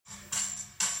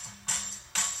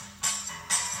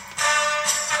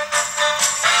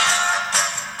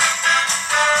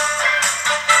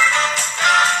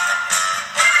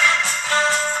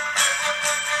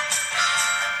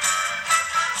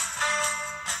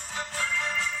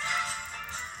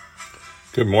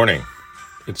Good morning.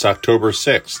 It's October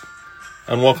 6th,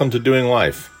 and welcome to Doing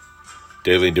Life,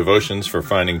 daily devotions for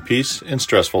finding peace in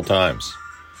stressful times.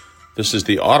 This is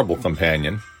the audible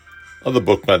companion of the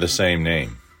book by the same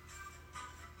name.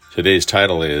 Today's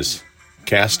title is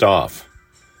Cast Off,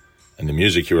 and the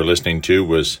music you were listening to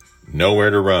was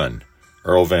Nowhere to Run,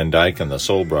 Earl Van Dyke and the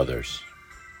Soul Brothers.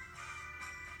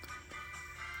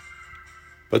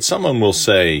 But someone will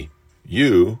say,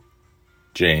 "You,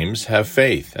 James, have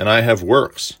faith, and I have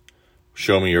works.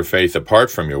 Show me your faith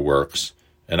apart from your works,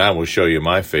 and I will show you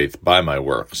my faith by my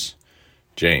works."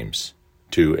 James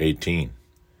 2:18.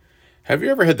 Have you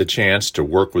ever had the chance to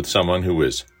work with someone who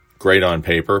is great on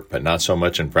paper, but not so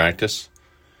much in practice?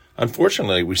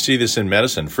 Unfortunately, we see this in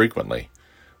medicine frequently.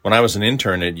 When I was an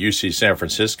intern at UC San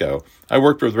Francisco, I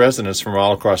worked with residents from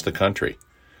all across the country.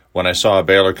 When I saw a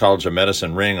Baylor College of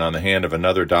Medicine ring on the hand of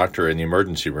another doctor in the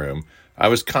emergency room, I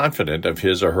was confident of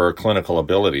his or her clinical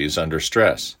abilities under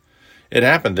stress. It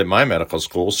happened that my medical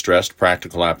school stressed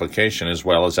practical application as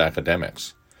well as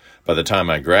academics. By the time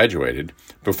I graduated,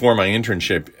 before my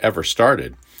internship ever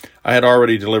started, I had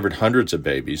already delivered hundreds of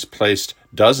babies, placed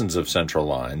dozens of central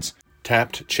lines,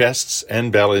 tapped chests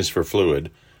and bellies for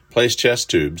fluid, placed chest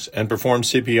tubes, and performed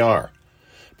CPR.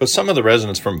 But some of the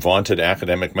residents from vaunted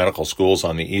academic medical schools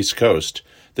on the East Coast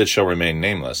that shall remain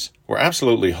nameless were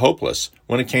absolutely hopeless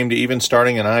when it came to even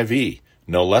starting an IV,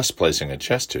 no less placing a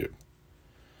chest tube.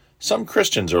 Some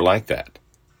Christians are like that.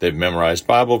 They've memorized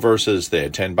Bible verses, they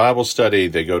attend Bible study,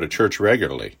 they go to church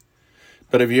regularly.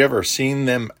 But have you ever seen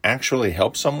them actually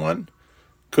help someone?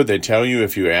 Could they tell you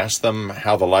if you asked them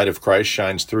how the light of Christ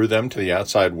shines through them to the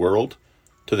outside world,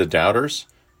 to the doubters,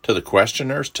 to the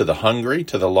questioners, to the hungry,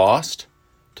 to the lost,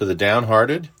 to the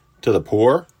downhearted, to the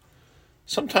poor?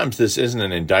 Sometimes this isn't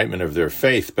an indictment of their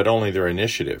faith, but only their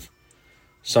initiative.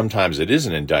 Sometimes it is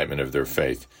an indictment of their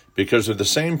faith, because of the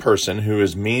same person who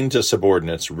is mean to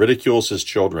subordinates, ridicules his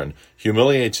children,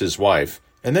 humiliates his wife,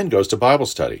 and then goes to Bible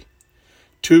study.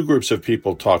 Two groups of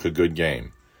people talk a good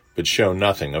game, but show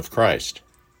nothing of Christ.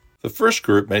 The first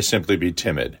group may simply be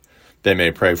timid. They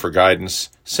may pray for guidance,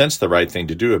 sense the right thing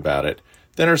to do about it,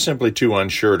 then are simply too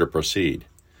unsure to proceed.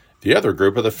 The other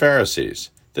group are the Pharisees,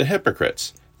 the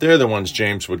hypocrites. They're the ones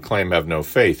James would claim have no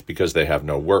faith because they have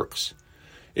no works.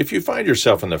 If you find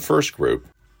yourself in the first group,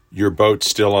 your boat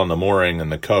still on the mooring in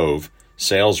the cove,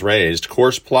 sails raised,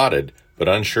 course plotted, but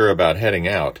unsure about heading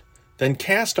out, then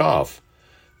cast off.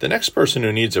 The next person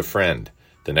who needs a friend,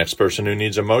 the next person who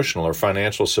needs emotional or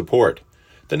financial support,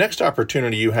 the next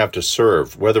opportunity you have to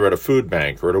serve, whether at a food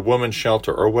bank or at a women's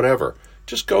shelter or whatever,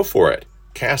 just go for it.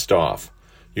 Cast off.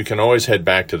 You can always head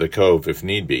back to the cove if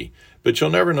need be, but you'll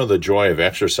never know the joy of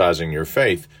exercising your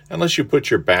faith unless you put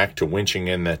your back to winching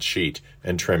in that sheet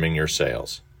and trimming your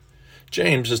sails.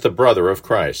 James is the brother of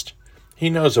Christ. He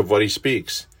knows of what he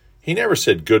speaks. He never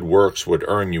said good works would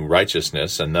earn you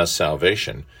righteousness and thus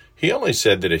salvation. He only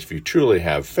said that if you truly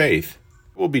have faith,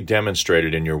 it will be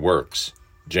demonstrated in your works.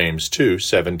 James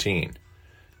 2:17.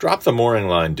 Drop the mooring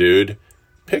line, dude.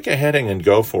 Pick a heading and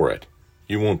go for it.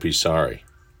 You won't be sorry.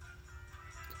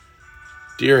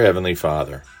 Dear Heavenly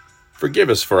Father, forgive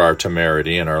us for our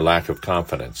temerity and our lack of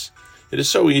confidence. It is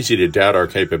so easy to doubt our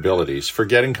capabilities,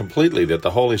 forgetting completely that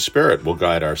the Holy Spirit will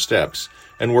guide our steps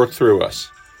and work through us.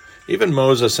 Even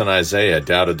Moses and Isaiah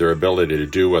doubted their ability to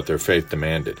do what their faith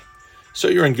demanded. So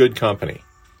you're in good company.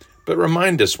 But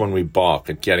remind us when we balk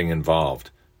at getting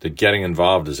involved, that getting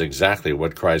involved is exactly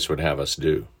what Christ would have us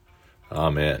do.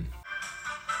 Amen.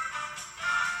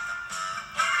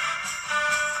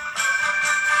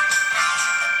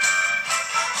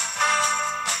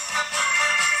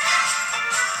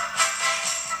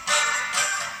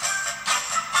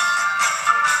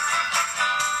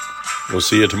 We'll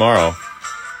see you tomorrow.